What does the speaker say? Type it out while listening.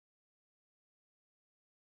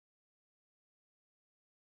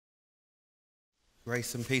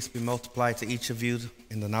Grace and peace be multiplied to each of you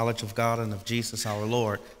in the knowledge of God and of Jesus our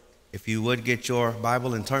Lord. If you would get your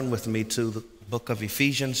Bible and turn with me to the book of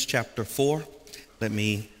Ephesians chapter 4. Let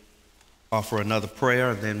me offer another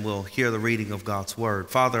prayer, and then we'll hear the reading of God's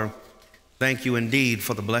word. Father, thank you indeed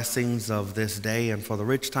for the blessings of this day and for the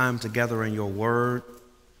rich time together in your word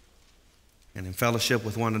and in fellowship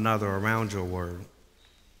with one another around your word.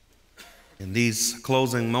 In these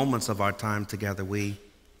closing moments of our time together, we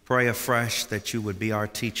pray afresh that you would be our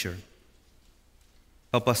teacher.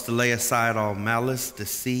 Help us to lay aside all malice,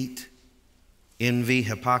 deceit, envy,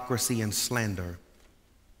 hypocrisy, and slander,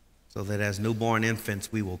 so that as newborn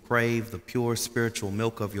infants we will crave the pure spiritual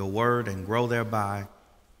milk of your word and grow thereby,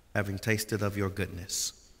 having tasted of your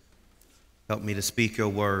goodness. Help me to speak your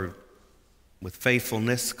word with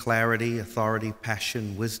faithfulness, clarity, authority,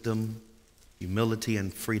 passion, wisdom, humility,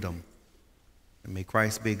 and freedom. And may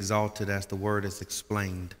Christ be exalted as the word is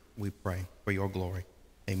explained, we pray, for your glory.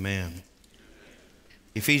 Amen.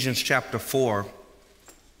 Ephesians chapter 4,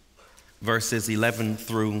 verses 11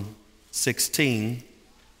 through 16.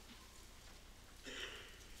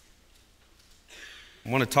 I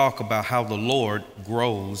want to talk about how the Lord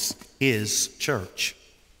grows his church.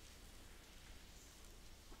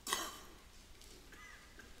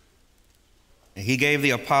 And he gave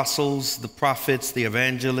the apostles, the prophets, the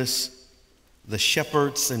evangelists, the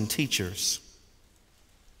shepherds and teachers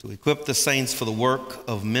to equip the saints for the work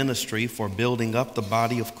of ministry, for building up the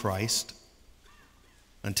body of Christ,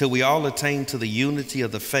 until we all attain to the unity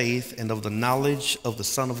of the faith and of the knowledge of the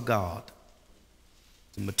Son of God,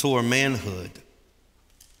 to mature manhood,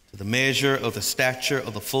 to the measure of the stature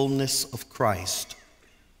of the fullness of Christ,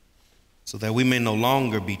 so that we may no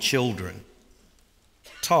longer be children,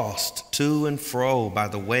 tossed to and fro by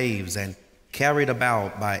the waves and carried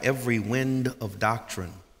about by every wind of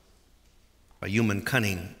doctrine, by human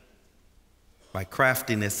cunning, by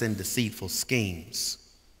craftiness and deceitful schemes.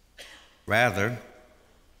 Rather,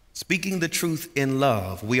 speaking the truth in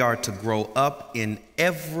love, we are to grow up in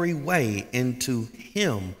every way into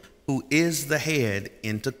him who is the head,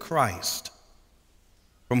 into Christ,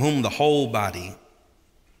 from whom the whole body,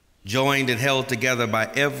 joined and held together by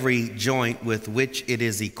every joint with which it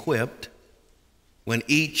is equipped, when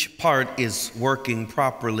each part is working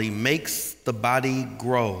properly, makes the body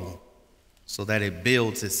grow so that it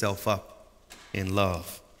builds itself up in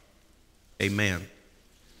love. Amen.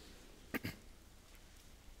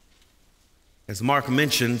 As Mark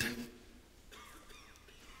mentioned,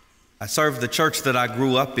 I served the church that I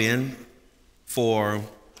grew up in for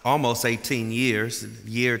almost 18 years. In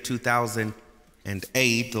the year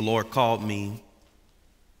 2008, the Lord called me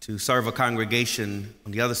to serve a congregation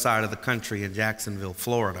on the other side of the country in Jacksonville,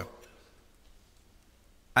 Florida.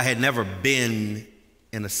 I had never been,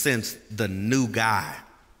 in a sense, the new guy.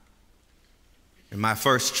 In my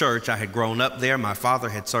first church, I had grown up there. My father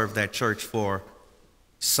had served that church for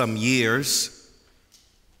some years.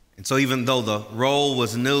 And so even though the role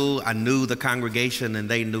was new, I knew the congregation and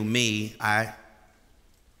they knew me. I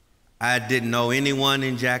didn't know anyone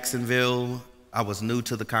in Jacksonville. I was new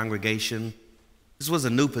to the congregation. This was a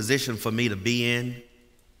new position for me to be in.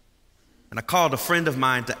 And I called a friend of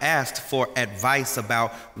mine to ask for advice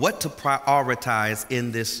about what to prioritize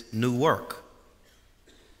in this new work.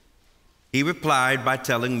 He replied by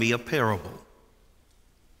telling me a parable.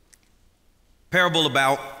 Parable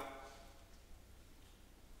about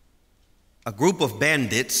a group of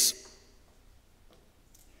bandits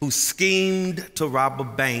who schemed to rob a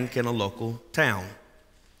bank in a local town.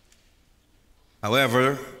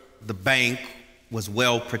 However, the bank was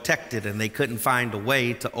well protected and they couldn't find a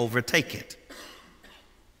way to overtake it,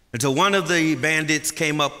 until one of the bandits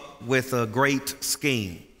came up with a great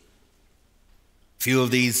scheme. A few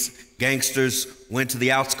of these gangsters went to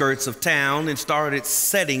the outskirts of town and started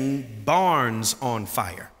setting barns on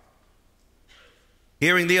fire.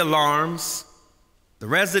 Hearing the alarms, the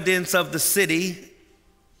residents of the city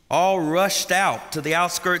all rushed out to the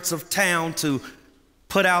outskirts of town to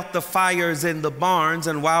put out the fires in the barns,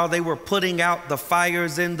 and while they were putting out the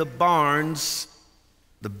fires in the barns,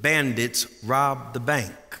 the bandits robbed the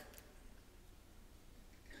bank.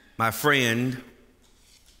 My friend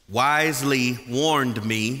wisely warned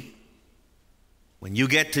me, when you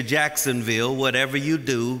get to Jacksonville, whatever you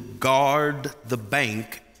do, guard the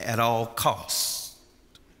bank at all costs.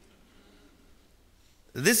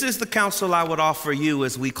 This is the counsel I would offer you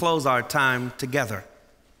as we close our time together.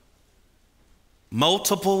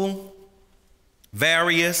 Multiple,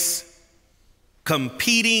 various,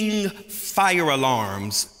 competing fire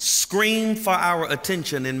alarms scream for our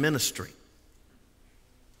attention in ministry.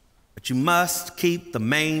 But you must keep the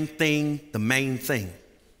main thing the main thing.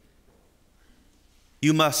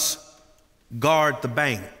 You must guard the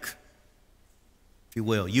bank, if you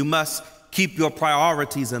will. You must keep your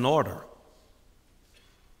priorities in order.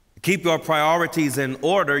 To keep your priorities in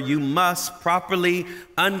order, you must properly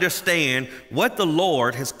understand what the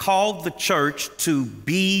Lord has called the church to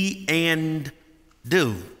be and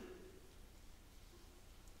do.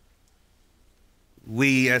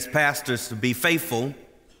 We as pastors, to be faithful,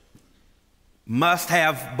 must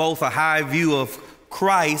have both a high view of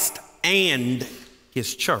Christ and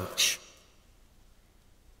his church.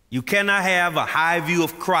 You cannot have a high view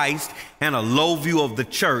of Christ and a low view of the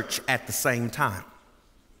church at the same time.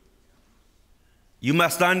 You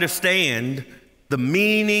must understand the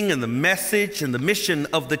meaning and the message and the mission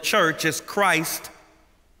of the church as Christ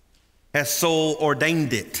has so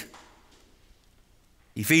ordained it.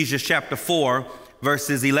 Ephesians chapter 4,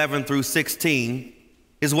 verses 11 through 16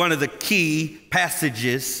 is one of the key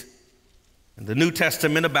passages in the New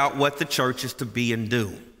Testament about what the church is to be and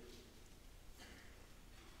do.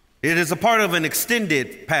 It is a part of an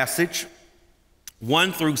extended passage,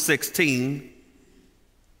 1 through 16,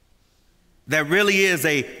 that really is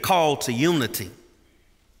a call to unity.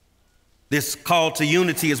 This call to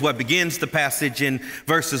unity is what begins the passage in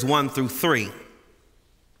verses 1 through 3.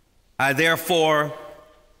 I therefore,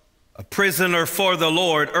 a prisoner for the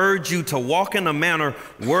Lord, urge you to walk in a manner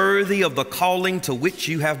worthy of the calling to which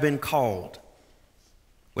you have been called,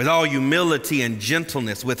 with all humility and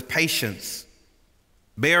gentleness, with patience,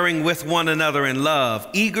 bearing with one another in love,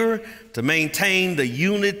 eager to maintain the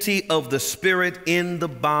unity of the Spirit in the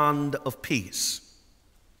bond of peace.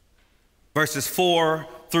 Verses 4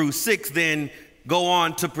 through 6 then go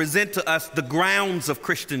on to present to us the grounds of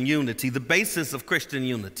Christian unity, the basis of Christian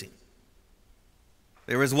unity.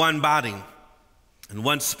 There is one body and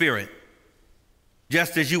one Spirit,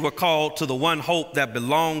 just as you were called to the one hope that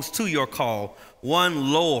belongs to your call,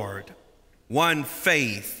 one Lord, one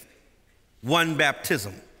faith, one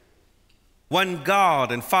baptism, one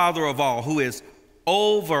God and Father of all, who is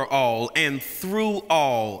over all and through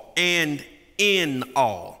all and in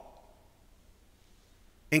all.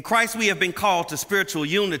 In Christ we have been called to spiritual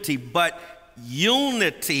unity, but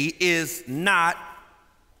unity is not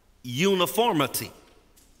uniformity.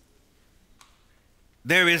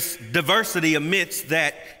 There is diversity amidst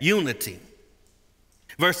that unity.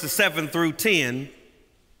 Verses 7 through 10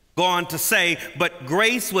 go on to say, but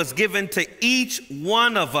grace was given to each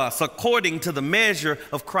one of us according to the measure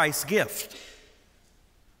of Christ's gift.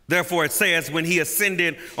 Therefore it says, when he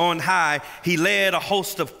ascended on high, he led a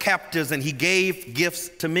host of captives and he gave gifts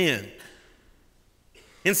to men.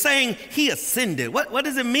 In saying he ascended, what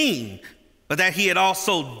does it mean? But that he had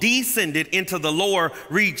also descended into the lower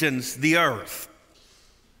regions, the earth.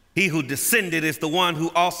 He who descended is the one who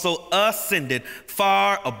also ascended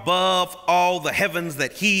far above all the heavens,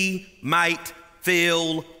 that he might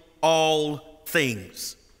fill all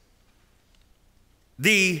things.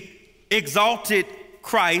 The exalted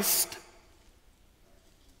Christ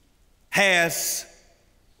has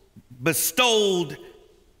bestowed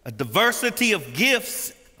a diversity of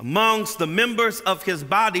gifts amongst the members of his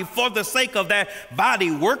body for the sake of that body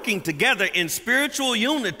working together in spiritual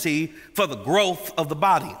unity for the growth of the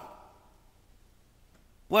body.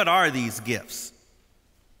 What are these gifts?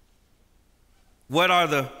 What are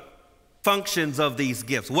the functions of these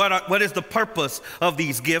gifts? What is the purpose of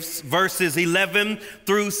these gifts? Verses 11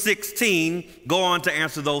 through 16 go on to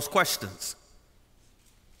answer those questions.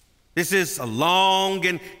 This is a long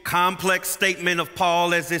and complex statement of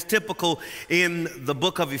Paul, as is typical in the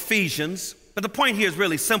book of Ephesians. But the point here is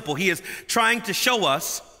really simple. He is trying to show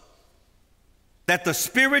us that the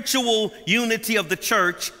spiritual unity of the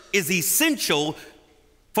church is essential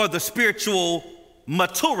for the spiritual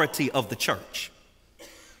maturity of the church.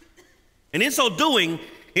 And in so doing,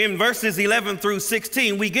 in verses 11 through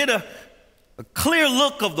 16, we get a clear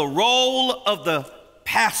look of the role of the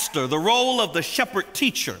pastor, the role of the shepherd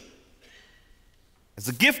teacher. As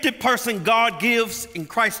a gifted person God gives in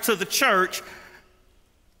Christ to the church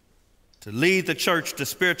to lead the church to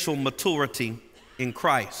spiritual maturity in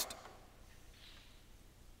Christ.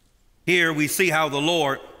 Here we see how the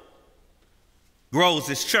Lord grows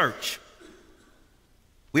his church.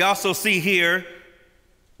 We also see here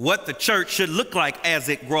what the church should look like as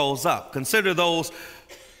it grows up. Consider those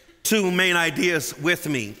two main ideas with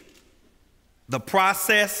me. The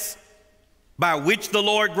process by which the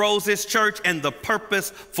Lord grows his church and the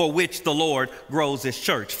purpose for which the Lord grows his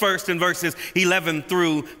church. First, in verses 11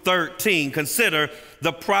 through 13, consider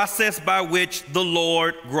the process by which the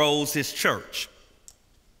Lord grows his church.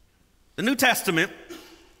 The New Testament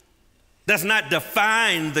does not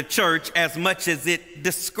define the church as much as it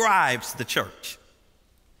describes the church.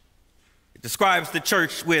 It describes the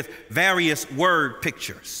church with various word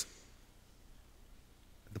pictures.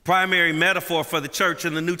 The primary metaphor for the church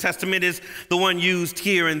in the New Testament is the one used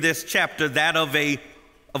here in this chapter, that of a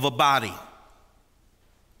body.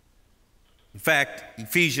 In fact,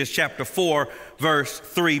 Ephesians chapter 4, verse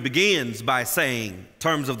 3 begins by saying, in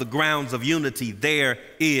terms of the grounds of unity, there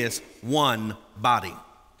is one body.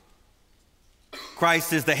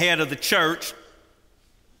 Christ is the head of the church.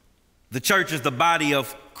 The church is the body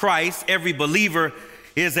of Christ. Every believer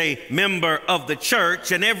is a member of the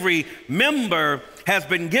church, and every member has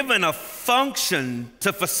been given a function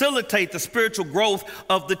to facilitate the spiritual growth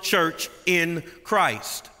of the church in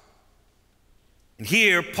Christ. And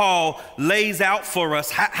here, Paul lays out for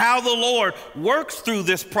us how the Lord works through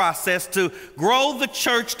this process to grow the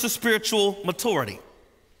church to spiritual maturity.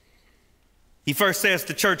 He first says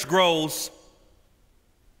the church grows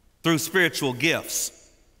through spiritual gifts.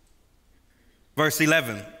 Verse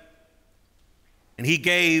 11, and he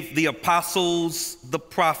gave the apostles, the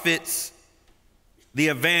prophets, the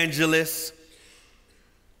evangelists,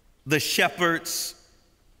 the shepherds,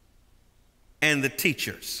 and the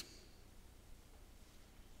teachers.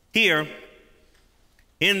 Here,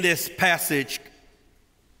 in this passage,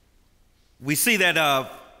 we see that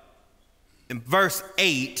in verse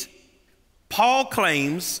 8, Paul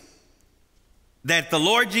claims that the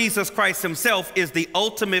Lord Jesus Christ himself is the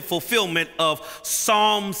ultimate fulfillment of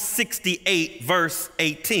Psalm 68, verse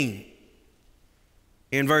 18.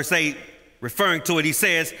 In verse 8, referring to it, he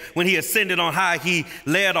says, when he ascended on high, he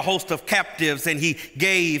led a host of captives and he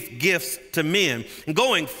gave gifts to men. And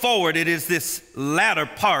going forward, it is this latter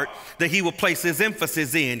part that he will place his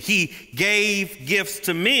emphasis in. He gave gifts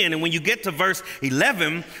to men. And when you get to verse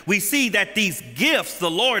 11, we see that these gifts the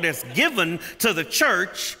Lord has given to the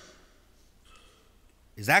church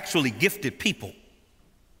is actually gifted people.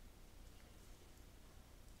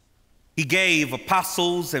 He gave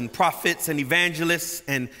apostles and prophets and evangelists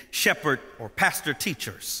and shepherd or pastor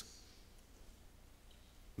teachers.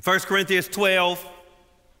 In 1 Corinthians 12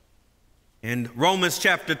 and Romans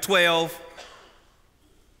chapter 12,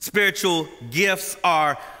 spiritual gifts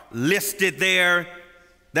are listed there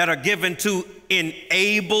that are given to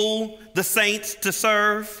enable the saints to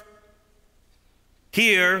serve.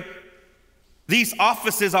 Here, these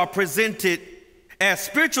offices are presented as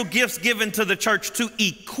spiritual gifts given to the church to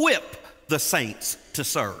equip the saints to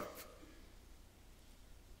serve.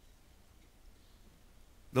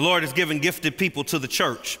 The Lord has given gifted people to the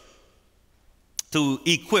church to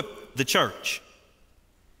equip the church.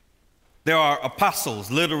 There are apostles,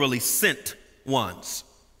 literally sent ones.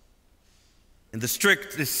 In the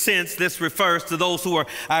strictest sense, this refers to those who are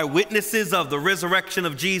eyewitnesses of the resurrection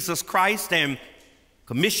of Jesus Christ and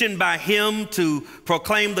commissioned by him to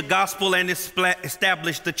proclaim the gospel and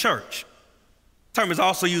establish the church. The term is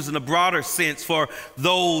also used in a broader sense for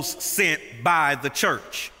those sent by the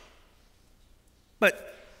church.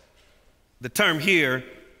 But the term here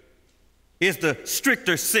is the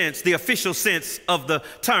stricter sense, the official sense of the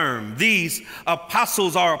term. These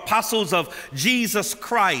apostles are apostles of Jesus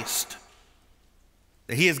Christ.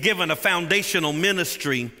 He has given a foundational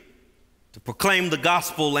ministry to proclaim the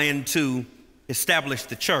gospel and to establish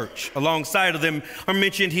the church. Alongside of them are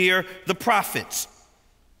mentioned here the prophets.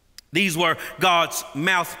 These were God's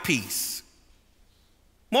mouthpiece.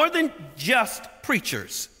 More than just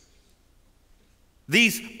preachers,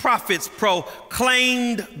 these prophets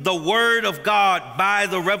proclaimed the word of God by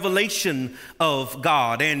the revelation of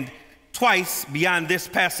God. And twice beyond this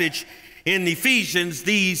passage in Ephesians,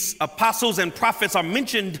 these apostles and prophets are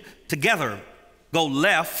mentioned together. Go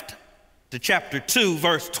left to chapter 2,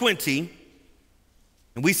 verse 20.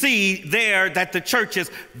 And we see there that the church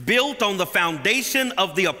is built on the foundation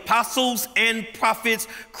of the apostles and prophets,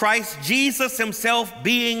 Christ Jesus himself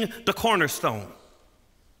being the cornerstone.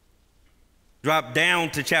 Drop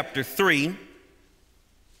down to chapter 3,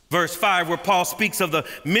 verse 5, where Paul speaks of the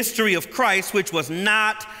mystery of Christ, which was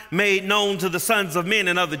not made known to the sons of men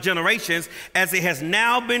in other generations, as it has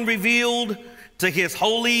now been revealed to his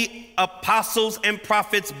holy apostles and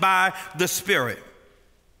prophets by the Spirit.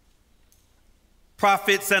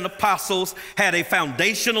 Prophets and apostles had a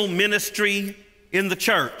foundational ministry in the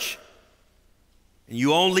church. And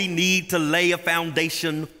you only need to lay a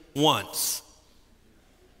foundation once.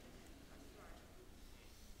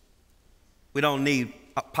 We don't need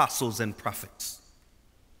apostles and prophets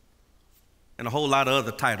and a whole lot of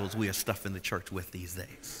other titles we are stuffing the church with these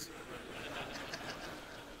days.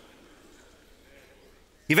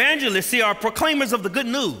 Evangelists here are proclaimers of the good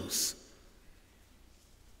news.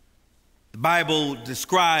 The Bible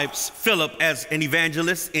describes Philip as an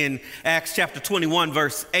evangelist in Acts chapter 21,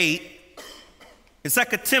 verse 8. In 2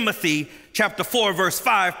 Timothy chapter 4, verse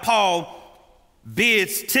 5, Paul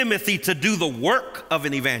bids Timothy to do the work of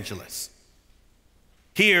an evangelist.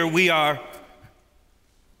 Here we are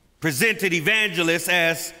presented evangelists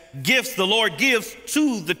as gifts the Lord gives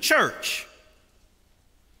to the church.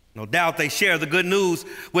 No doubt they share the good news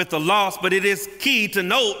with the lost, but it is key to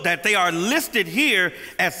note that they are listed here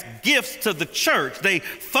as gifts to the church. They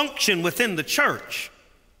function within the church.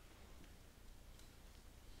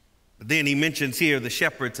 But then he mentions here the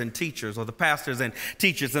shepherds and teachers, or the pastors and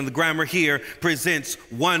teachers, and the grammar here presents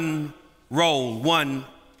one role, one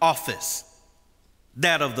office,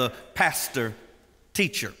 that of the pastor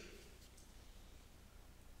teacher.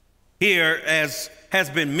 Here, as has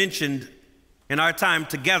been mentioned in our time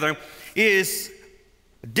together, is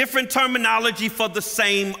different terminology for the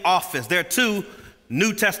same office. There are two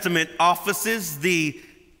New Testament offices, the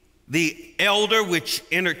elder, which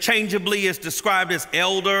interchangeably is described as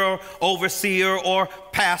elder or overseer or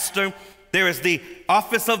pastor. There is the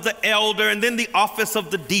office of the elder and then the office of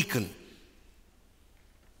the deacon.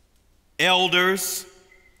 Elders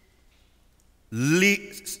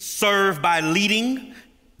serve by leading,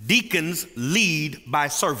 deacons lead by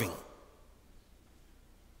serving.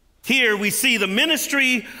 Here we see the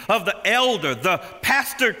ministry of the elder, the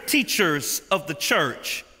pastor teachers of the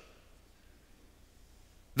church.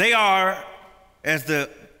 They are, as the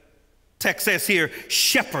text says here,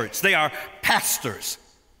 shepherds. They are pastors.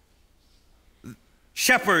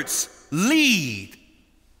 Shepherds lead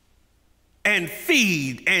and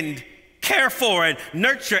feed and care for and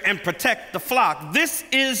nurture and protect the flock. This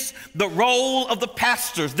is the role of the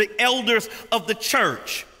pastors, the elders of the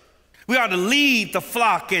church. We are to lead the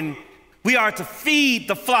flock and we are to feed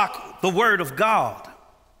the flock the word of God.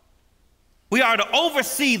 We are to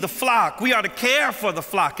oversee the flock. We are to care for the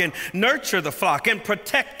flock and nurture the flock and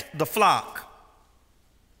protect the flock.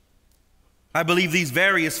 I believe these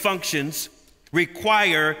various functions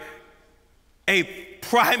require a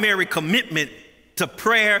primary commitment to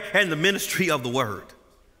prayer and the ministry of the word.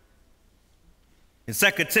 In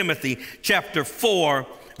 2 Timothy chapter 4,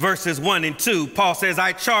 verses 1 and 2, Paul says,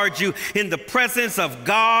 I charge you in the presence of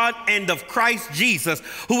God and of Christ Jesus,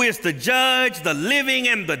 who is the judge, the living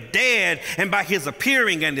and the dead, and by his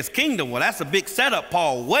appearing and his kingdom. Well, that's a big setup,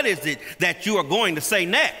 Paul. What is it that you are going to say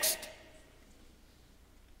next?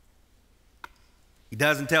 He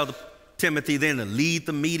doesn't tell Timothy then to lead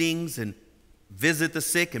the meetings and visit the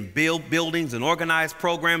sick and build buildings and organize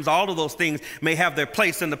programs. All of those things may have their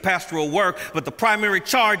place in the pastoral work, but the primary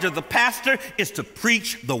charge of the pastor is to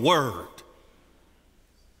preach the word.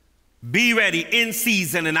 Be ready in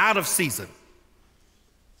season and out of season.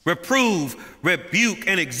 Reprove, rebuke,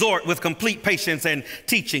 and exhort with complete patience and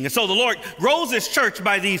teaching. And so the Lord grows his church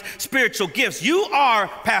by these spiritual gifts. You are,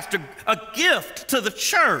 pastor, a gift to the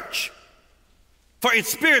church for its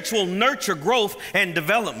spiritual nurture, growth, and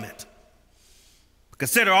development.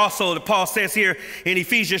 Consider also that Paul says here in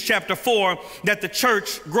Ephesians chapter 4 that the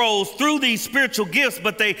church grows through these spiritual gifts,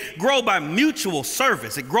 but they grow by mutual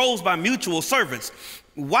service. It grows by mutual service.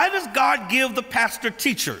 Why does God give the pastor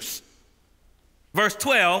teachers? Verse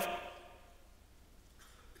 12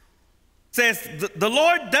 says the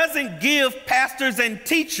Lord doesn't give pastors and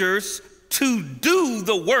teachers to do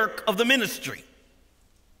the work of the ministry.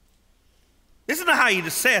 This is not how he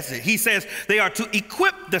says it. He says they are to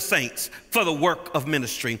equip the saints for the work of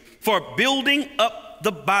ministry, for building up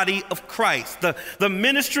the body of Christ. The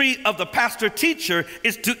ministry of the pastor teacher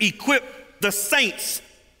is to equip the saints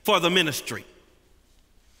for the ministry.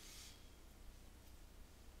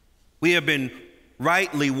 We have been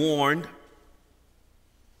rightly warned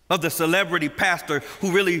of the celebrity pastor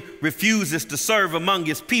who really refuses to serve among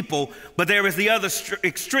his people, but there is the other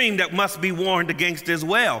extreme that must be warned against as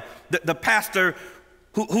well. The pastor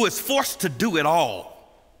who is forced to do it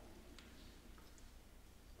all.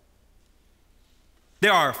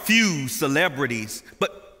 There are few celebrities,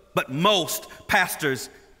 but most pastors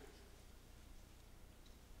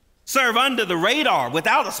serve under the radar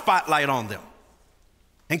without a spotlight on them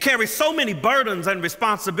and carry so many burdens and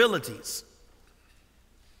responsibilities.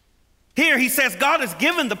 Here he says God has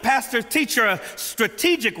given the pastor teacher a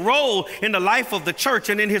strategic role in the life of the church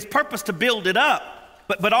and in his purpose to build it up.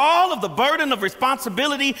 But all of the burden of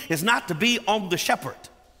responsibility is not to be on the shepherd.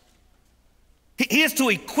 He is to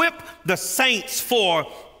equip the saints for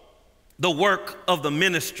the work of the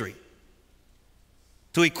ministry.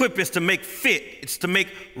 To equip is to make fit. It's to make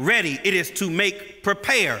ready. It is to make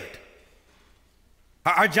prepared.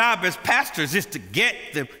 Our job as pastors is to get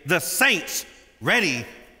the saints ready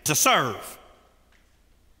to serve.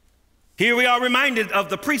 Here we are reminded of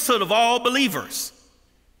the priesthood of all believers.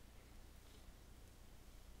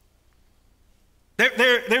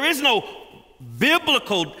 There is no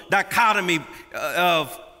biblical dichotomy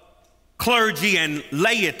of clergy and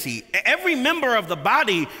laity. Every member of the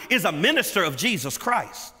body is a minister of Jesus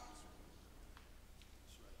Christ.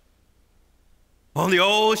 On the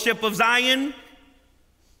old ship of Zion,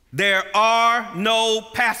 there are no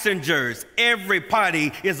passengers. Every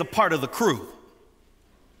party is a part of the crew.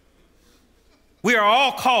 We are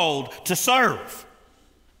all called to serve.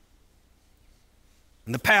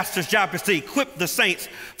 And the pastor's job is to equip the saints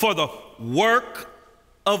for the work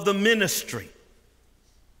of the ministry.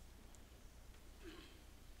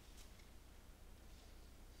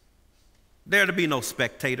 There to be no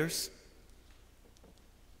spectators.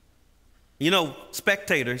 You know,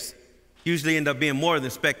 spectators usually end up being more than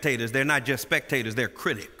spectators. They're not just spectators, they're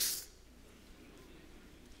critics.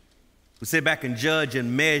 We sit back and judge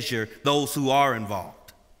and measure those who are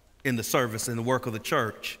involved in the service and the work of the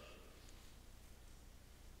church.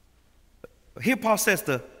 But here Paul says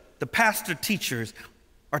the pastor teachers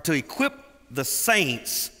are to equip the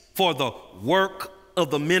saints for the work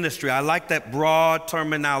of the ministry. I like that broad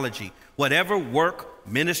terminology. Whatever work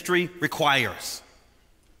ministry requires.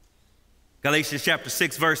 Galatians chapter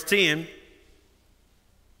 6, verse 10,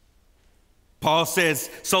 Paul says,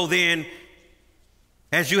 so then,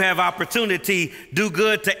 as you have opportunity, do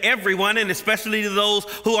good to everyone, and especially to those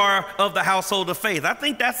who are of the household of faith. I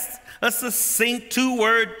think that's a succinct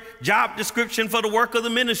two-word job description for the work of the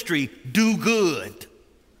ministry. Do good.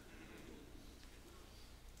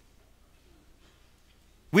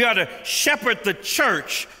 We are to shepherd the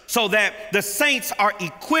church so that the saints are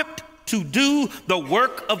equipped to do the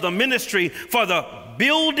work of the ministry for the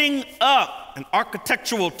building up, an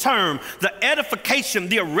architectural term, the edification,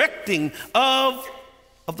 the erecting of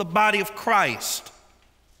the body of Christ.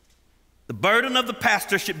 The burden of the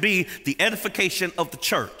pastor should be the edification of the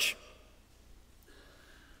church.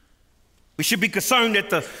 We should be concerned that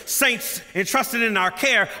the saints entrusted in our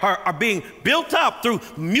care are being built up through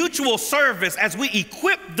mutual service as we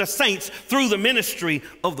equip the saints through the ministry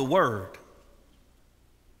of the word.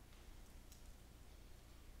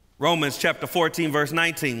 Romans chapter 14, verse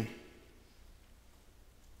 19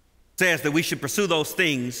 says that we should pursue those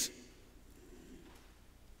things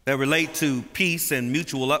that relate to peace and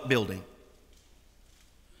mutual upbuilding.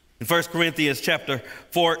 In 1 Corinthians chapter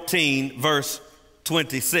 14, verse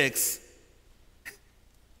 26,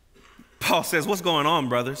 Paul says, what's going on,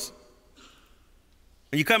 brothers?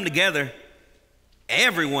 When you come together,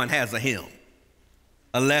 everyone has a hymn,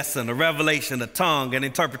 a lesson, a revelation, a tongue, an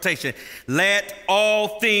interpretation. Let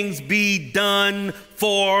all things be done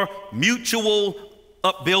for mutual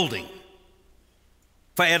upbuilding,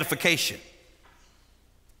 for edification.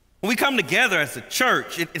 When we come together as a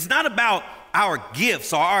church, it's not about our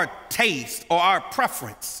gifts or our taste or our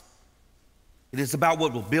preference. It is about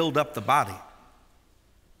what will build up the body.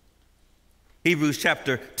 Hebrews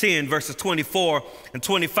chapter 10, verses 24 and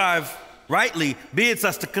 25 rightly bids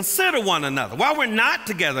us to consider one another. While we're not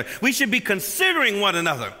together, we should be considering one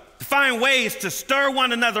another, to find ways to stir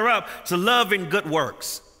one another up to love and good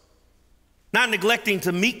works. Not neglecting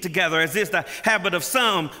to meet together, as is the habit of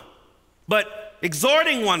some, but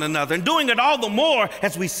exhorting one another and doing it all the more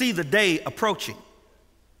as we see the day approaching.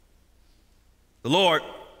 The Lord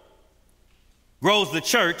grows the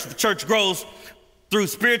church grows through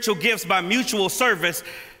spiritual gifts by mutual service,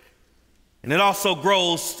 and it also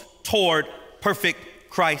grows toward perfect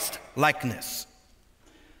Christ likeness.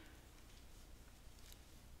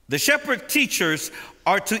 The shepherd teachers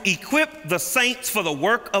are to equip the saints for the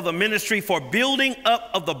work of the ministry, for building up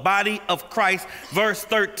of the body of Christ, verse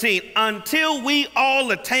 13, until we all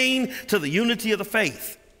attain to the unity of the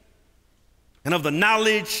faith and of the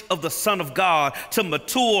knowledge of the Son of God, to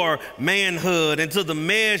mature manhood and to the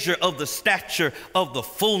measure of the stature of the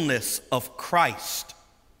fullness of Christ.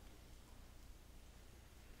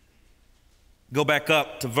 Go back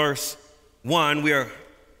up to verse 1. We are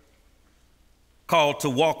called to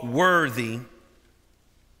walk worthy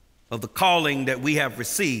of the calling that we have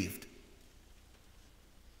received.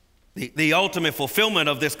 The ultimate fulfillment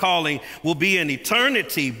of this calling will be in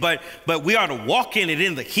eternity, but we are to walk in it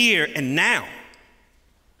in the here and now.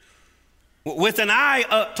 With an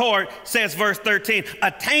eye toward, says verse 13,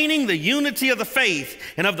 attaining the unity of the faith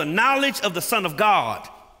and of the knowledge of the Son of God,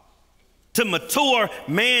 to mature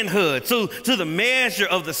manhood, to the measure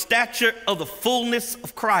of the stature of the fullness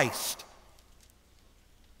of Christ.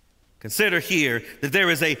 Consider here that there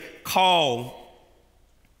is a call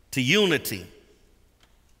to unity.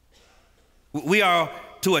 We are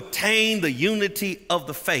to attain the unity of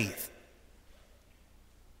the faith.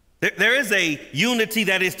 There is a unity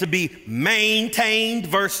that is to be maintained.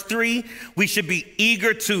 Verse 3, we should be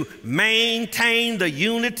eager to maintain the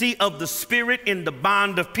unity of the Spirit in the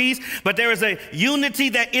bond of peace. But there is a unity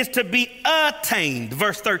that is to be attained.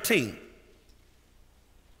 Verse 13,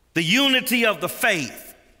 the unity of the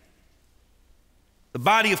faith, the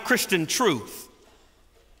body of Christian truth.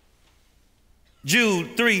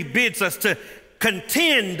 Jude 3 bids us to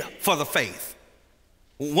contend for the faith,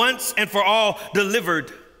 once and for all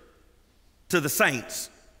delivered to the saints.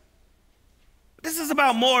 This is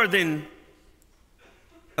about more than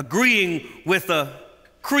agreeing with a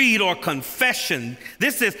creed or confession.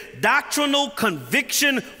 This is doctrinal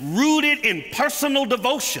conviction rooted in personal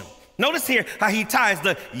devotion. Notice here how he ties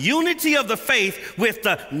the unity of the faith with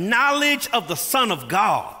the knowledge of the Son of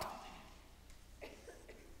God.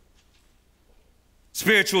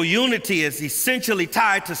 Spiritual unity is essentially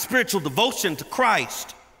tied to spiritual devotion to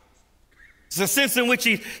Christ. It's a sense in which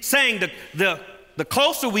he's saying that the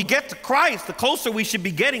closer we get to Christ, the closer we should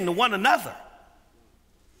be getting to one another.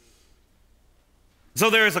 So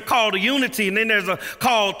there is a call to unity, and then there's a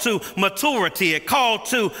call to maturity, a call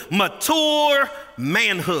to mature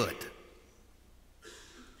manhood.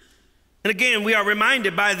 And again, we are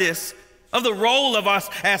reminded by this of the role of us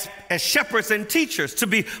as shepherds and teachers to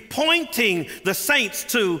be pointing the saints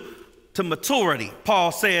to maturity.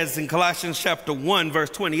 Paul says in Colossians chapter 1, verse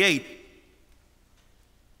 28,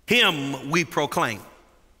 him we proclaim,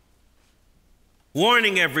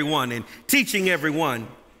 warning everyone and teaching everyone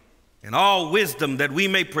in all wisdom, that we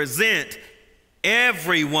may present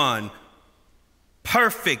everyone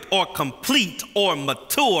perfect or complete or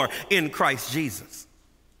mature in Christ Jesus.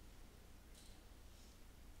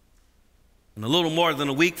 In a little more than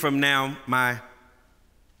a week from now, my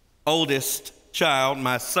oldest child,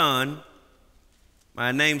 my son,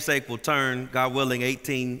 my namesake, will turn, God willing,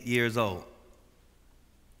 18 years old.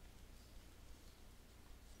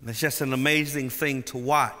 And it's just an amazing thing to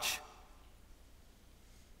watch.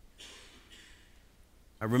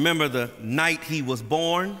 I remember the night he was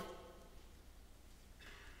born.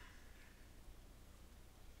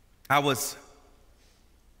 I was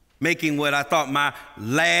making what I thought my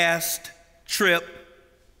last trip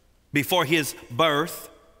before his birth,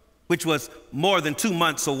 which was more than 2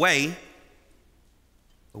 months away.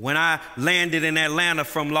 When I landed in Atlanta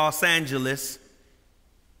from Los Angeles,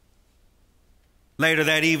 later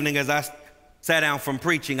that evening, as I sat down from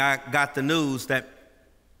preaching, I got the news that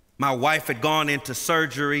my wife had gone into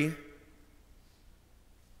surgery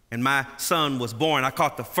and my son was born. I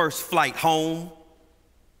caught the first flight home,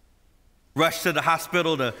 rushed to the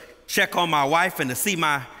hospital to check on my wife and to see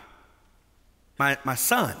my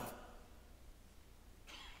son.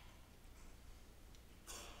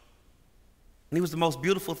 And he was the most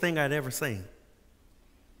beautiful thing I'd ever seen.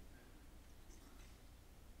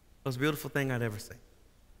 Most beautiful thing I'd ever seen.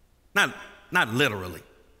 Not literally.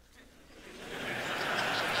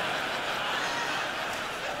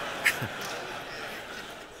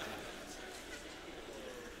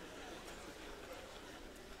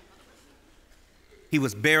 He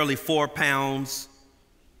was barely 4 pounds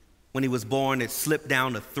when he was born. It slipped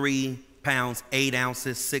down to 3 pounds, 8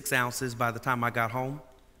 ounces, 6 ounces by the time I got home.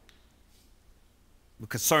 We were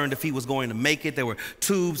concerned if he was going to make it. There were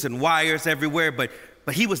tubes and wires everywhere, but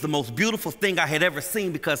he was the most beautiful thing I had ever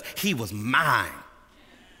seen because he was mine.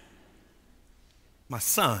 My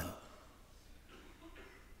son.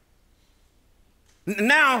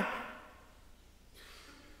 Now,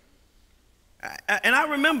 and I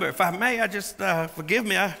remember, if I may, I just, forgive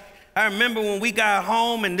me, I remember when we got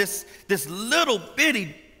home and this little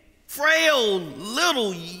bitty, frail,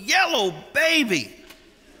 little yellow baby.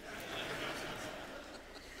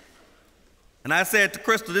 And I said to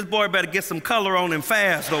Crystal, this boy better get some color on him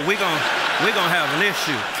fast, or we're gonna have an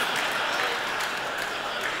issue.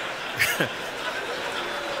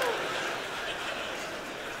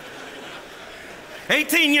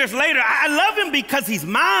 18 years later, I love him because he's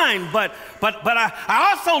mine, but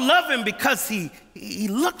I also love him because he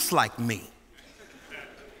looks like me.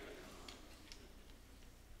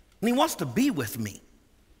 And he wants to be with me.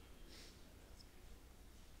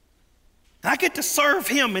 I get to serve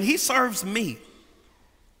him and he serves me.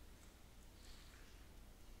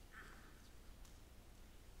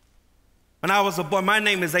 When I was a boy, my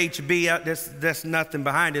name is HB. There's nothing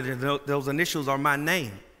behind it. Those initials are my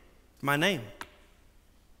name. My name.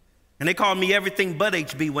 And they called me everything but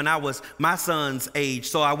HB when I was my son's age,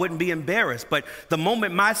 so I wouldn't be embarrassed. But the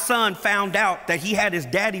moment my son found out that he had his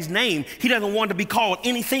daddy's name, he doesn't want to be called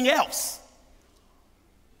anything else.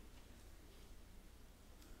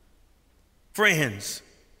 Friends,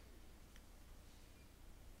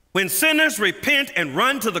 When sinners repent and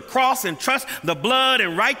run to the cross and trust the blood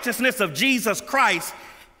and righteousness of Jesus Christ,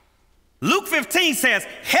 Luke 15 says,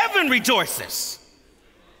 heaven rejoices.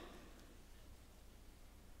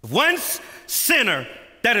 One sinner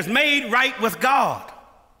that is made right with God.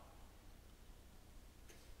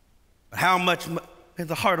 But how much can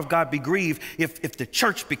the heart of God be grieved if the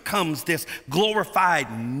church becomes this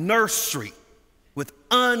glorified nursery with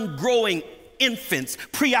ungrowing infants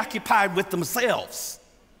preoccupied with themselves?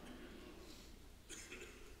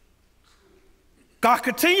 God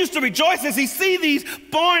continues to rejoice as he sees these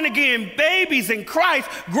born-again babies in Christ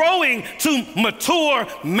growing to mature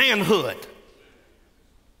manhood.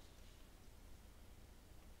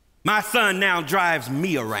 My son now drives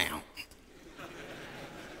me around.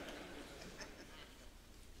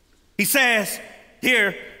 He says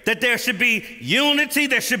here that there should be unity,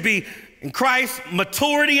 there should be in Christ,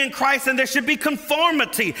 maturity in Christ, and there should be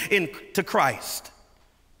conformity to Christ.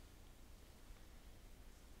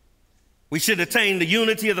 We should attain the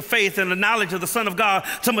unity of the faith and the knowledge of the Son of God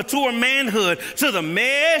to mature manhood, to the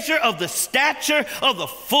measure of the stature of the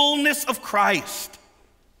fullness of Christ.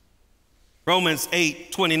 Romans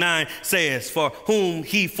 8:29 says, for whom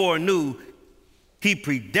he foreknew, he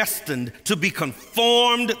predestined to be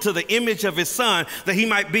conformed to the image of his Son, that he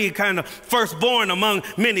might be kind of firstborn among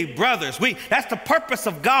many brothers. That's the purpose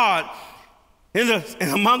of God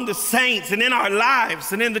among the saints and in our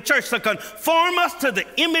lives and in the church, to conform us to the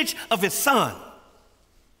image of his Son.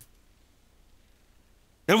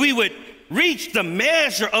 That we would reach the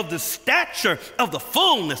measure of the stature of the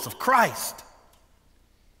fullness of Christ.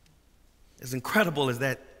 As incredible as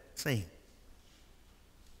that seems,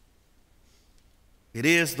 it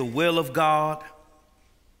is the will of God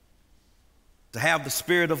to have the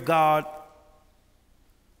Spirit of God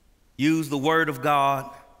use the Word of God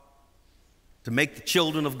to make the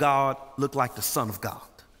children of God look like the Son of God.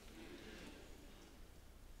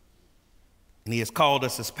 And he has called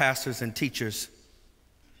us as pastors and teachers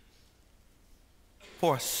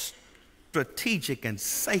for a strategic and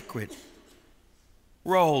sacred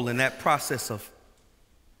role in that process of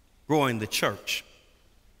growing the church.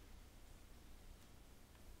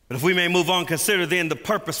 But if we may move on, consider then the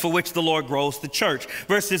purpose for which the Lord grows the church.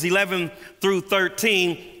 Verses 11 through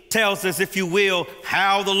 13 tells us, if you will,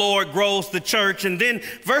 how the Lord grows the church. And then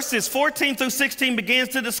verses 14 through 16 begins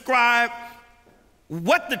to describe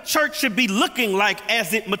what the church should be looking like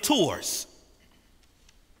as it matures.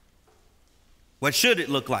 What should it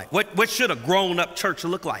look like? What should a grown-up church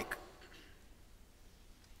look like?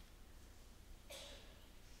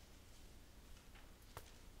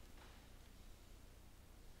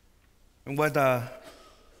 And what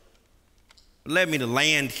led me to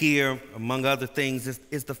land here, among other things,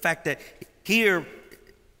 is the fact that here,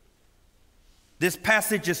 this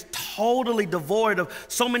passage is totally devoid of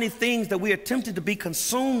so many things that we are tempted to be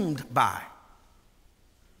consumed by.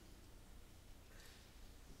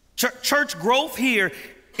 Church growth here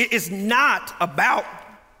is not about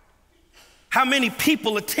how many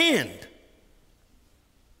people attend,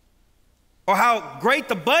 or how great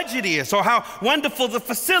the budget is, or how wonderful the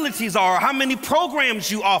facilities are, or how many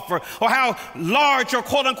programs you offer, or how large your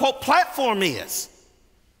quote-unquote platform is.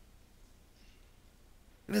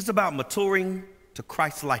 It is about maturing to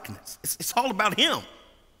Christ's likeness. It's all about him.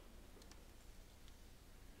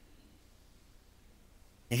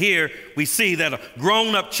 And here we see that a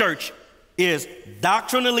grown-up church is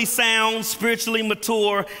doctrinally sound, spiritually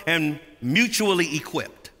mature, and mutually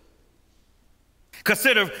equipped.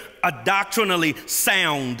 Consider a doctrinally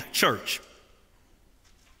sound church.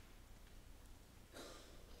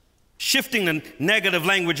 Shifting the negative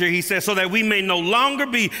language here, he says, so that we may no longer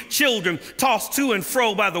be children tossed to and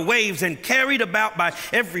fro by the waves and carried about by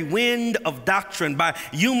every wind of doctrine, by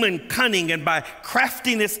human cunning and by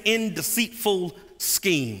craftiness in deceitful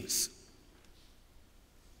schemes.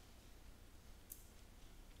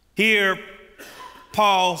 Here,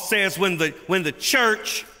 Paul says when the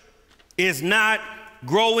church is not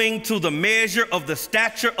growing to the measure of the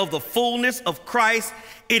stature of the fullness of Christ,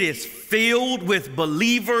 it is filled with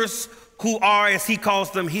believers who are, as he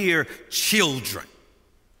calls them here, children.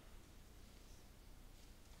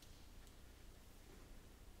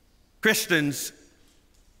 Christians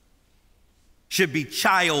should be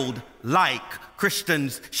childlike.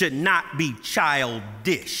 Christians should not be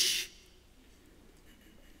childish.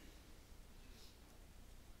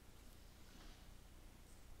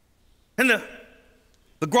 And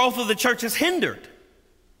the growth of the church is hindered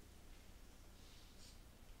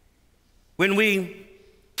when we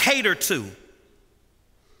cater to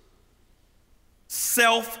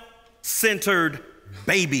self-centered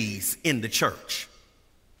babies in the church.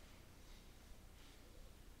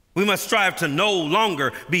 We must strive to no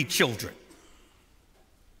longer be children.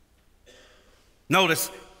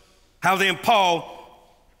 Notice how then Paul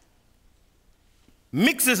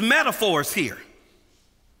mixes metaphors here.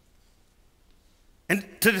 And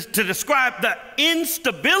to describe the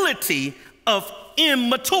instability of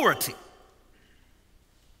immaturity,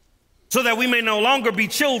 so that we may no longer be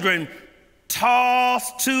children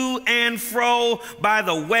tossed to and fro by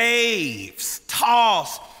the waves,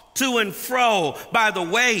 tossed to and fro by the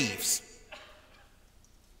waves.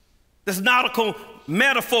 This nautical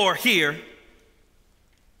metaphor here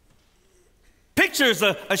pictures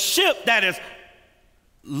a ship that is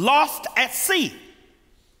lost at sea.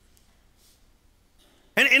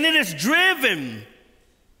 And it is driven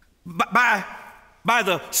by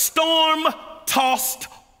the storm-tossed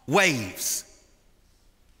waves.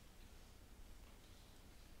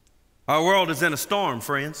 Our world is in a storm,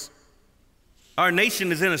 friends. Our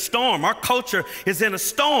nation is in a storm. Our culture is in a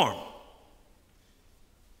storm.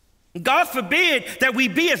 God forbid that we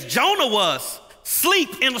be as Jonah was,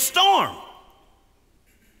 sleep in a storm.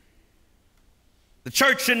 The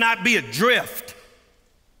church should not be adrift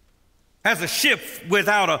as a ship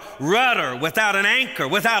without a rudder, without an anchor,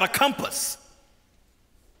 without a compass.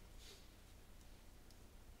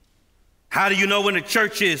 How do you know when the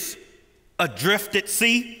church is adrift at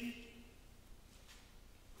sea?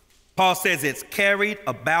 Paul says it's carried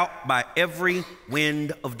about by every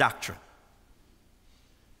wind of doctrine.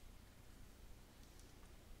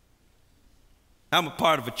 I'm a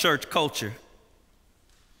part of a church culture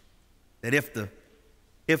that if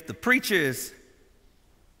the preacher is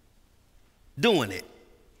doing it,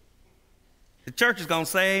 the church is going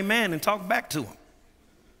to say amen and talk back to him.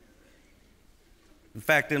 In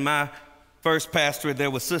fact, in my first pastorate, there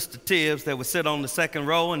was Sister Tibbs that would sit on the second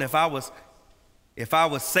row, and if I was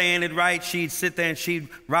saying it right, she'd sit there and she'd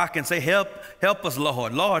rock and say, help us,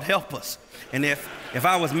 Lord. Lord, help us. And if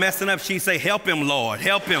I was messing up, she'd say, help him, Lord.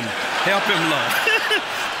 Help him, Lord.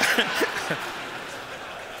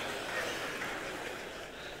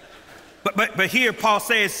 But here Paul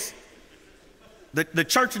says the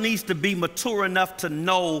church needs to be mature enough to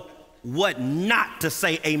know what not to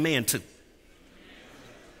say amen to.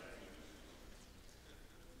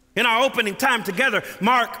 In our opening time together,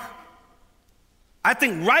 Mark, I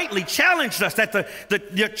think, rightly challenged us that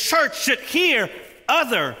the church should hear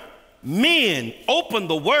other men open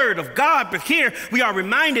the word of God. But here we are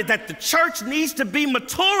reminded that the church needs to be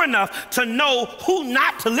mature enough to know who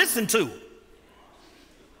not to listen to.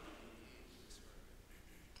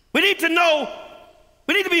 We need to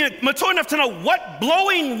be mature enough to know what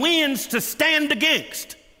blowing winds to stand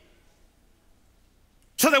against,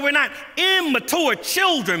 so that we're not immature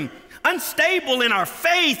children, unstable in our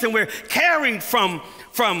faith, and we're carried from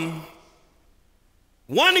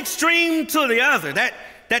one extreme to the other.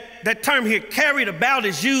 That term here, carried about,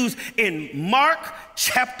 is used in Mark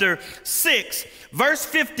chapter 6, verse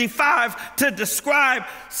 55, to describe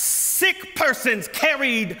sick persons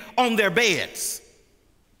carried on their beds.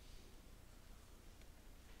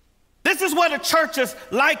 This is what a church is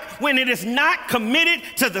like when it is not committed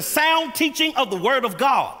to the sound teaching of the Word of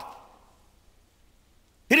God.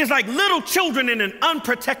 It is like little children in an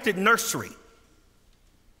unprotected nursery.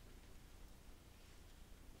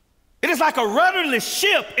 It is like a rudderless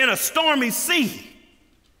ship in a stormy sea.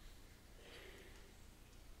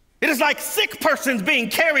 It is like sick persons being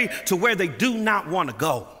carried to where they do not want to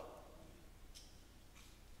go.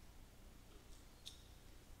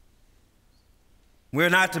 We're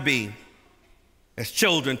not to be, as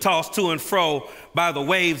children, tossed to and fro by the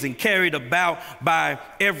waves and carried about by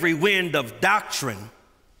every wind of doctrine,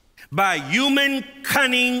 by human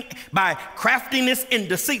cunning, by craftiness and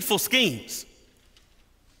deceitful schemes.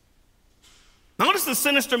 Notice the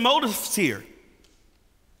sinister motives here.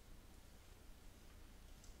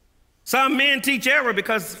 Some men teach error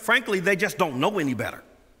because, frankly, they just don't know any better.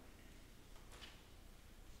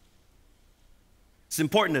 It's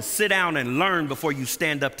important to sit down and learn before you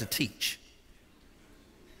stand up to teach.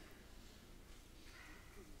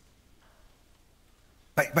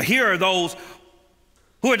 But here are those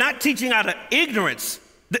who are not teaching out of ignorance.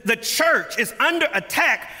 The church is under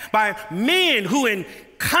attack by men who in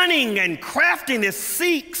cunning and craftiness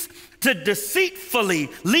seeks to deceitfully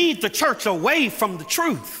lead the church away from the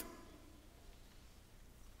truth.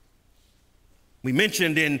 We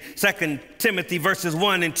mentioned in 2 Timothy verses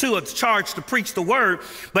 1 and 2, it's charged to preach the word.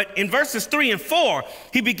 But in verses 3 and 4,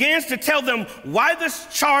 he begins to tell them why this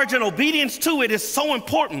charge and obedience to it is so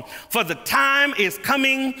important. For the time is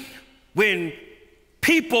coming when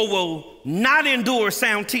people will not endure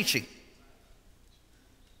sound teaching.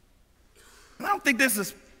 I don't think this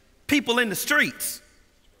is people in the streets.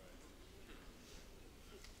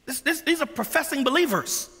 These are professing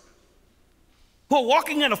believers who are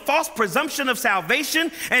walking in a false presumption of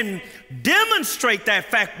salvation and demonstrate that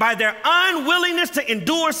fact by their unwillingness to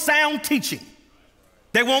endure sound teaching.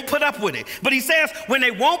 They won't put up with it. But he says when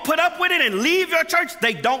they won't put up with it and leave your church,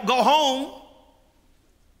 they don't go home.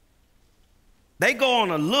 They go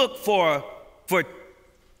on a look for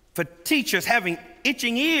teachers having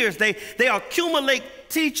itching ears. They accumulate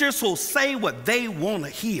teachers who say what they want to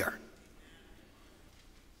hear.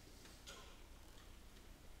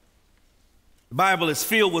 The Bible is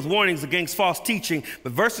filled with warnings against false teaching,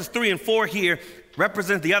 but verses 3 and 4 here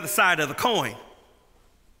represent the other side of the coin.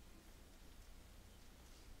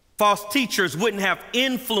 False teachers wouldn't have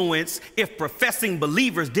influence if professing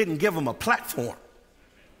believers didn't give them a platform.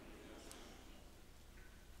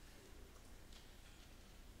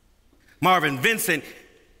 Marvin Vincent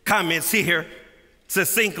comments here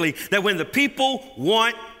succinctly that when the people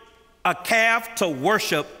want a calf to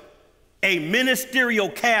worship, a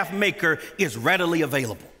ministerial calf maker is readily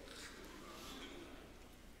available.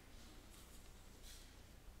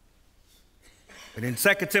 But in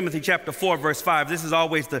 2 Timothy chapter 4, verse 5, this is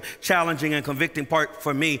always the challenging and convicting part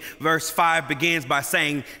for me. Verse 5 begins by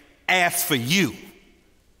saying, as for you.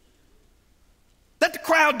 Let the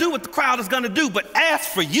crowd do what the crowd is going to do, but as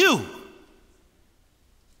for you.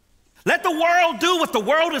 Let the world do what the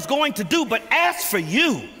world is going to do, but as for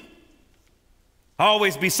you.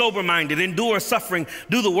 Always be sober-minded, endure suffering,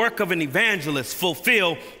 do the work of an evangelist,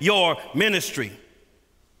 fulfill your ministry.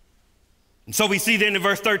 And so we see then in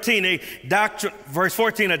verse 13, verse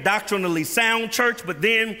 14, a doctrinally sound church, but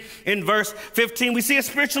then in verse 15, we see a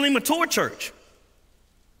spiritually mature church.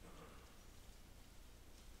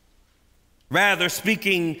 Rather,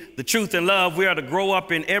 speaking the truth in love, we are to grow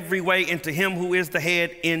up in every way into him who is the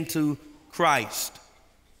head, into Christ.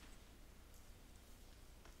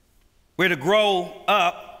 We're to grow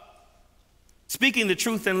up speaking the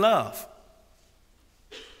truth in love.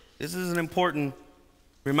 This is an important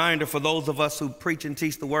reminder for those of us who preach and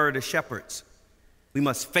teach the word as shepherds. We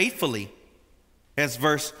must faithfully, as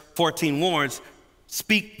verse 14 warns,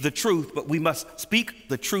 speak the truth, but we must speak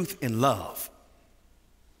the truth in love.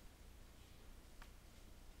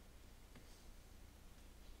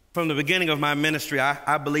 From the beginning of my ministry,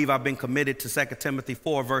 I believe I've been committed to 2 Timothy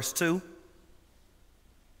 4, verse 2.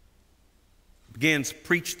 It begins,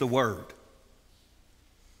 preach the word.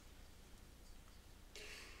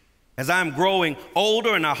 As I'm growing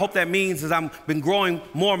older, and I hope that means as I've been growing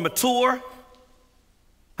more mature,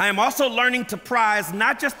 I am also learning to prize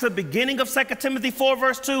not just the beginning of 2 Timothy 4,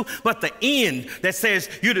 verse 2, but the end that says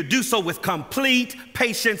you're to do so with complete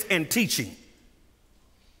patience and teaching.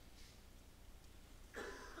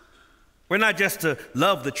 We're not just to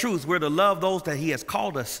love the truth, we're to love those that he has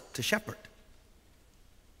called us to shepherd.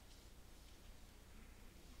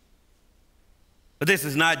 But this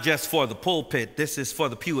is not just for the pulpit, this is for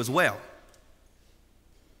the pew as well.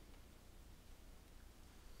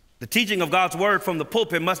 The teaching of God's word from the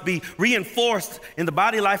pulpit must be reinforced in the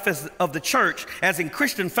body life of the church, as in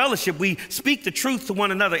Christian fellowship we speak the truth to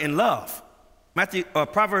one another in love.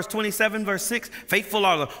 Proverbs 27, verse 6, faithful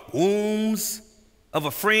are the wombs of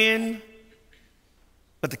a friend,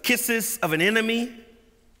 but the kisses of an enemy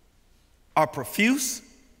are profuse.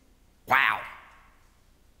 Wow.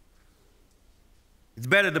 It's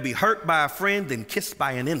better to be hurt by a friend than kissed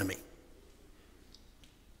by an enemy.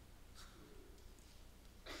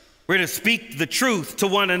 We're to speak the truth to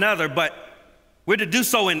one another, but we're to do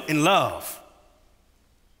so in love.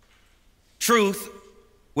 Truth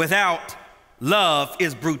without love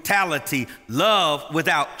is brutality. Love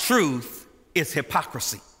without truth is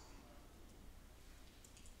hypocrisy.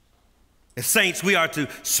 As saints, we are to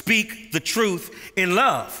speak the truth in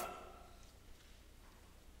love.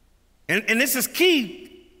 And this is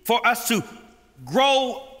key for us to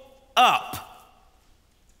grow up.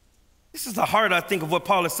 This is the heart, I think, of what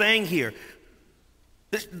Paul is saying here.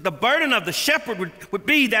 The burden of the shepherd would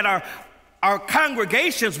be that our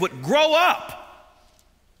congregations would grow up.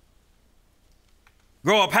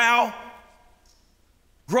 Grow up how?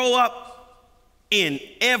 Grow up in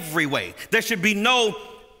every way. There should be no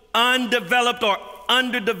undeveloped or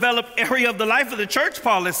underdeveloped area of the life of the church,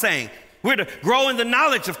 Paul is saying. We're to grow in the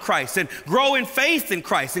knowledge of Christ and grow in faith in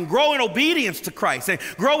Christ and grow in obedience to Christ and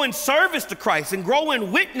grow in service to Christ and grow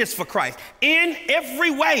in witness for Christ in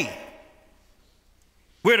every way.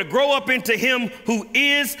 We're to grow up into him who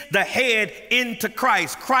is the head, into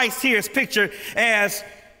Christ. Christ here is pictured as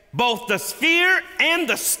both the sphere and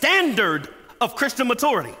the standard of Christian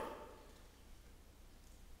maturity.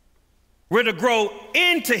 We're to grow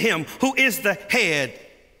into him who is the head,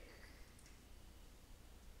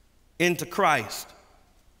 into Christ.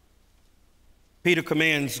 Peter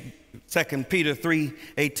commands 2 Peter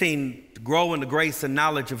 3:18 to grow in the grace and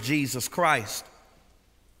knowledge of Jesus Christ.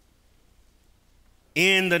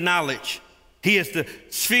 In the knowledge, he is the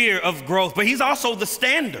sphere of growth, but he's also the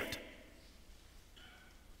standard.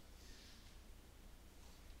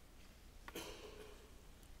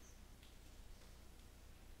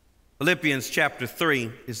 Philippians chapter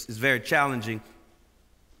 3 is very challenging,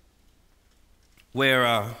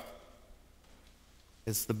 where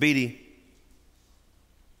it's the Beatty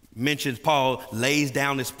mentions Paul lays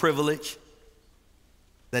down his privilege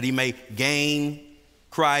that he may gain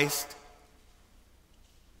Christ,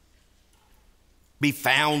 be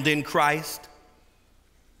found in Christ,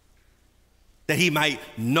 that he might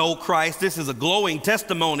know Christ. This is a glowing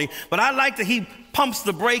testimony, but I like that he pumps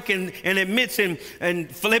the brake and admits in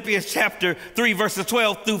Philippians chapter 3, verses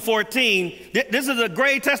 12 through 14, this is a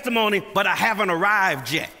great testimony, but I haven't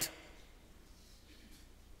arrived yet.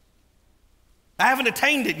 I haven't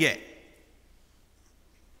attained it yet.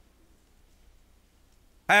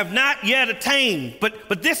 I have not yet attained,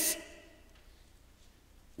 but this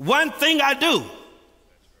one thing I do,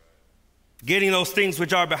 getting those things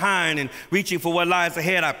which are behind and reaching for what lies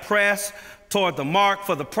ahead, I press toward the mark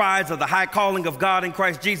for the prize of the high calling of God in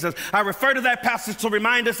Christ Jesus. I refer to that passage to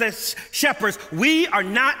remind us as shepherds, we are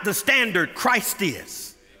not the standard, Christ is.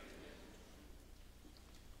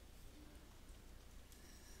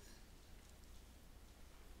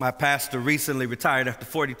 My pastor recently retired after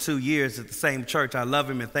 42 years at the same church. I love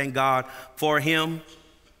him and thank God for him.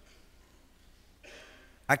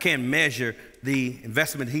 I can't measure the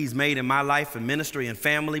investment he's made in my life and ministry and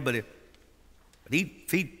family, but if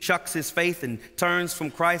he chucks his faith and turns from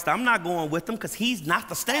Christ, I'm not going with him because he's not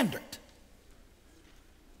the standard.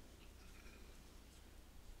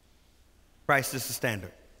 Christ is the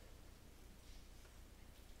standard.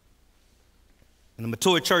 And the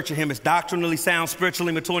mature church in him is doctrinally sound,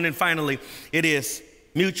 spiritually mature, and then finally, it is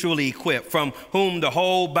mutually equipped, from whom the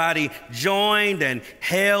whole body joined and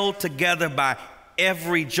held together by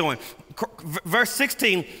every joint. Verse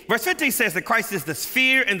 15 says that Christ is the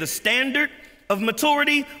sphere and the standard of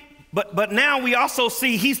maturity, but now we also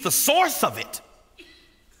see he's the source of it.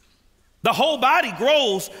 The whole body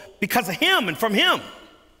grows because of him and from him.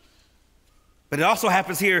 But it also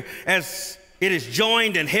happens here as it is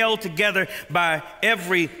joined and held together by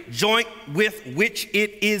every joint with which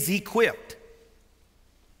it is equipped.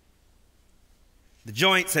 The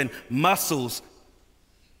joints and muscles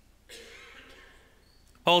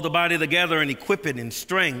hold the body together and equip it in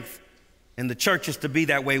strength. And the church is to be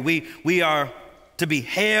that way. We are to be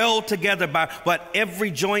held together by what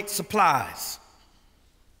every joint supplies,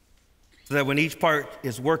 so that when each part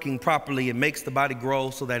is working properly, it makes the body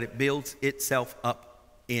grow so that it builds itself up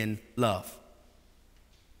in love.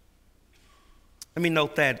 Let me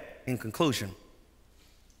note that in conclusion,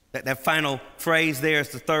 that final phrase there is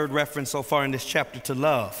the third reference so far in this chapter to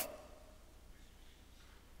love.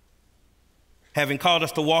 Having called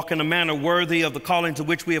us to walk in a manner worthy of the calling to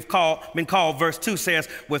which we have been called, verse 2 says,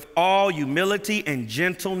 with all humility and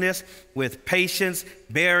gentleness, with patience,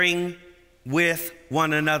 bearing with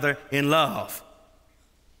one another in love.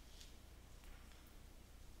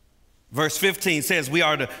 Verse 15 says we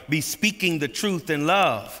are to be speaking the truth in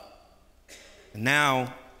love. And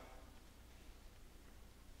now,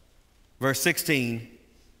 verse 16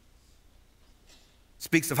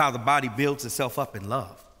 speaks of how the body builds itself up in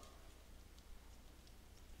love.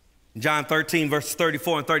 In John 13, verses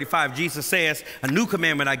 34 and 35, Jesus says, a new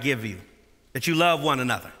commandment I give you, that you love one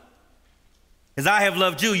another. As I have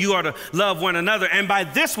loved you, you are to love one another. And by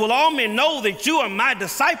this will all men know that you are my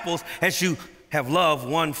disciples, as you have loved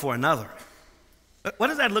one for another. What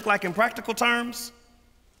does that look like in practical terms?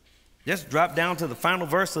 Just drop down to the final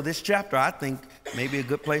verse of this chapter. I think maybe a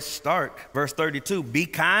good place to start. Verse 32, be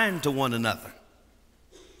kind to one another,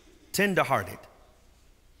 tenderhearted,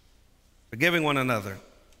 forgiving one another,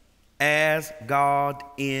 as God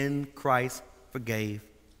in Christ forgave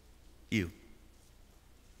you.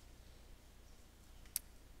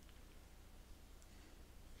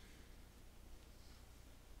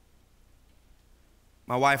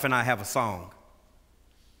 My wife and I have a song.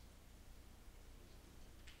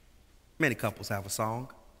 Many couples have a song.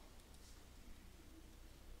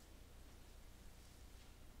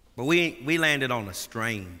 But we landed on a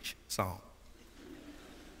strange song.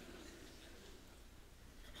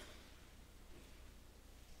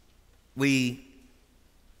 We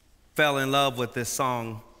fell in love with this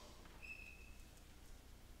song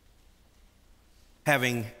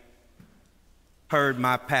having heard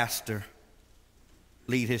my pastor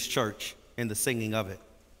lead his church in the singing of it.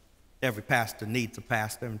 Every pastor needs a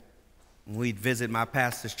pastor. When we'd visit my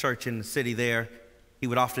pastor's church in the city there, he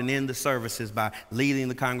would often end the services by leading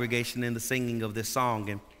the congregation in the singing of this song.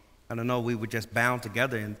 And I don't know, we were just bound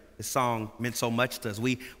together, and this song meant so much to us.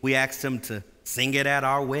 We asked him to sing it at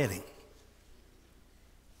our wedding.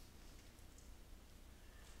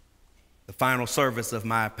 The final service of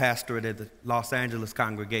my pastorate at the Los Angeles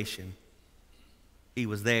congregation, he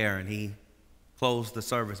was there, and he closed the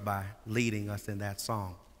service by leading us in that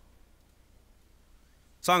song.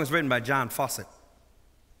 The song is written by John Fawcett.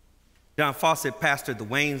 John Fawcett pastored the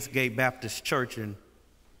Wainsgate Baptist Church in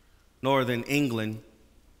northern England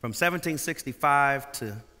from 1765 to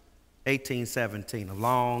 1817, a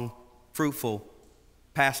long, fruitful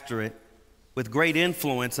pastorate with great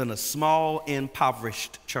influence in a small,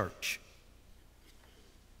 impoverished church.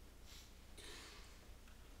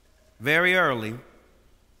 Very early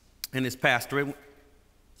in his pastorate, when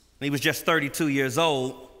he was just 32 years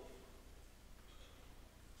old,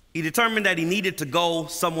 he determined that he needed to go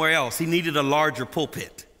somewhere else. He needed a larger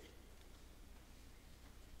pulpit.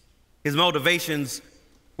 His motivations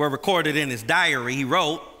were recorded in his diary. He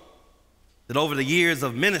wrote that over the years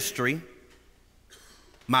of ministry,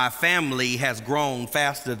 my family has grown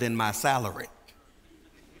faster than my salary.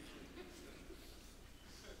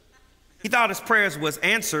 He thought his prayers was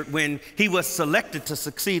answered when he was selected to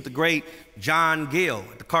succeed the great John Gill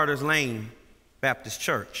at the Carter's Lane Baptist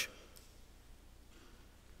Church.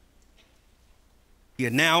 He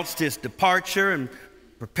announced his departure and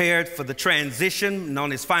prepared for the transition. And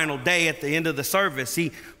on his final day at the end of the service,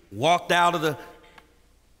 he walked out of the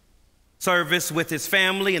service with his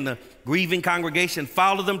family, and the grieving congregation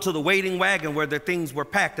followed them to the waiting wagon where their things were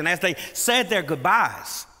packed. And as they said their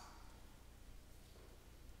goodbyes,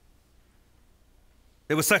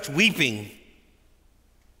 there was such weeping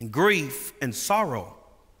and grief and sorrow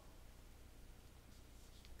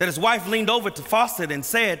that his wife leaned over to Fawcett and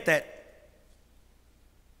said that,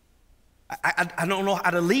 I don't know how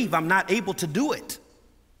to leave. I'm not able to do it.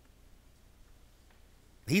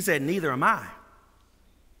 He said, neither am I.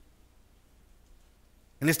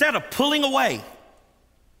 And instead of pulling away,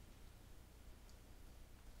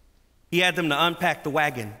 he had them to unpack the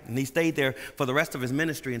wagon, and he stayed there for the rest of his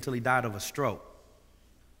ministry until he died of a stroke.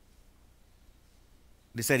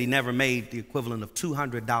 They said he never made the equivalent of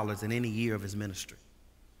 $200 in any year of his ministry.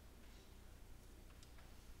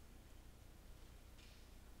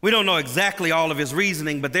 We don't know exactly all of his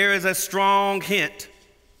reasoning, but there is a strong hint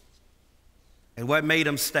at what made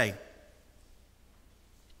him stay.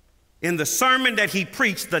 In the sermon that he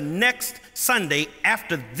preached the next Sunday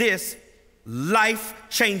after this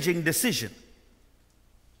life-changing decision,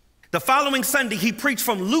 the following Sunday, he preached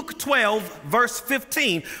from Luke 12, verse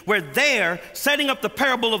 15, where there, setting up the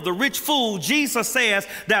parable of the rich fool, Jesus says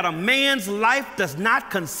that a man's life does not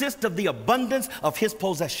consist of the abundance of his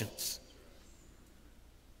possessions.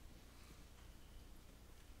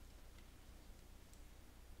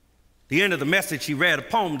 At the end of the message, he read a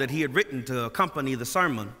poem that he had written to accompany the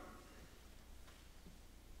sermon.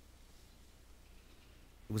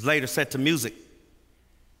 It was later set to music.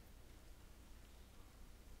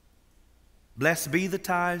 Blessed be the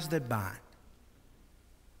ties that bind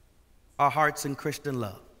our hearts in Christian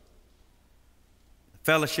love. The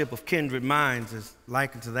fellowship of kindred minds is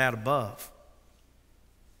likened to that above.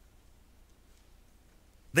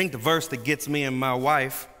 I think the verse that gets me and my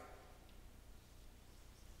wife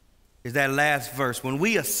is that last verse. When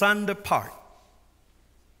we asunder part,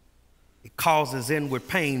 it causes inward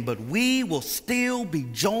pain, but we will still be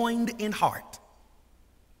joined in heart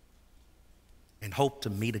and hope to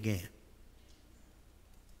meet again.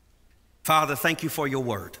 Father, thank you for your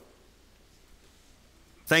word.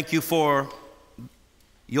 Thank you for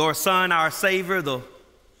your Son, our Savior, the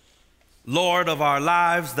Lord of our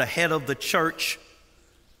lives, the head of the church,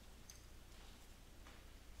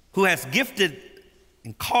 who has gifted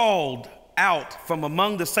and called out from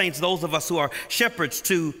among the saints those of us who are shepherds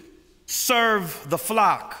to serve the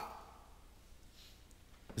flock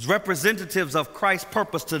as representatives of Christ's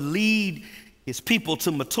purpose to lead his people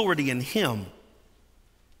to maturity in him.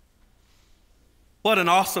 What an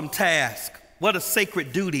awesome task. What a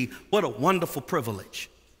sacred duty. What a wonderful privilege.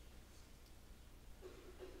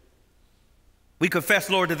 We confess,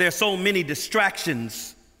 Lord, that there are so many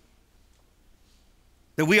distractions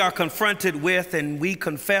that we are confronted with, and we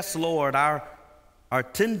confess, Lord, our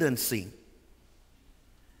tendency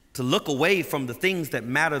to look away from the things that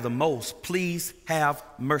matter the most. Please have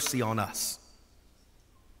mercy on us.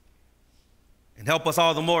 And help us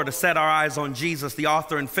all the more to set our eyes on Jesus, the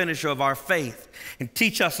author and finisher of our faith. And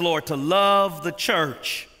teach us, Lord, to love the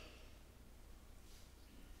church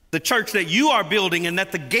the church that you are building, and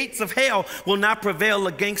that the gates of hell will not prevail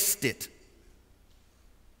against it.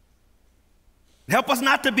 Help us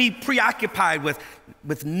not to be preoccupied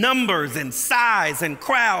with numbers and size and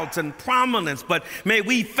crowds and prominence, but may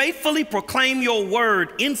we faithfully proclaim your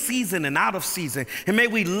word in season and out of season. And may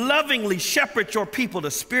we lovingly shepherd your people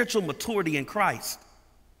to spiritual maturity in Christ,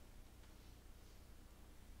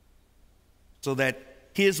 so that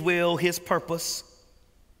his will, his purpose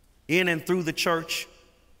in and through the church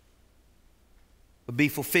would be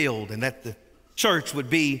fulfilled, and that the church would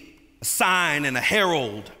be a sign and a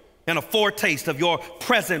herald and a foretaste of your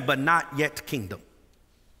present but not yet kingdom.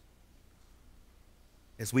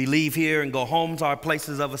 As we leave here and go home to our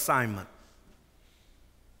places of assignment,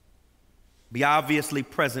 be obviously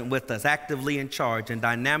present with us, actively in charge and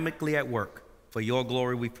dynamically at work. For your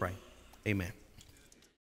glory we pray. Amen.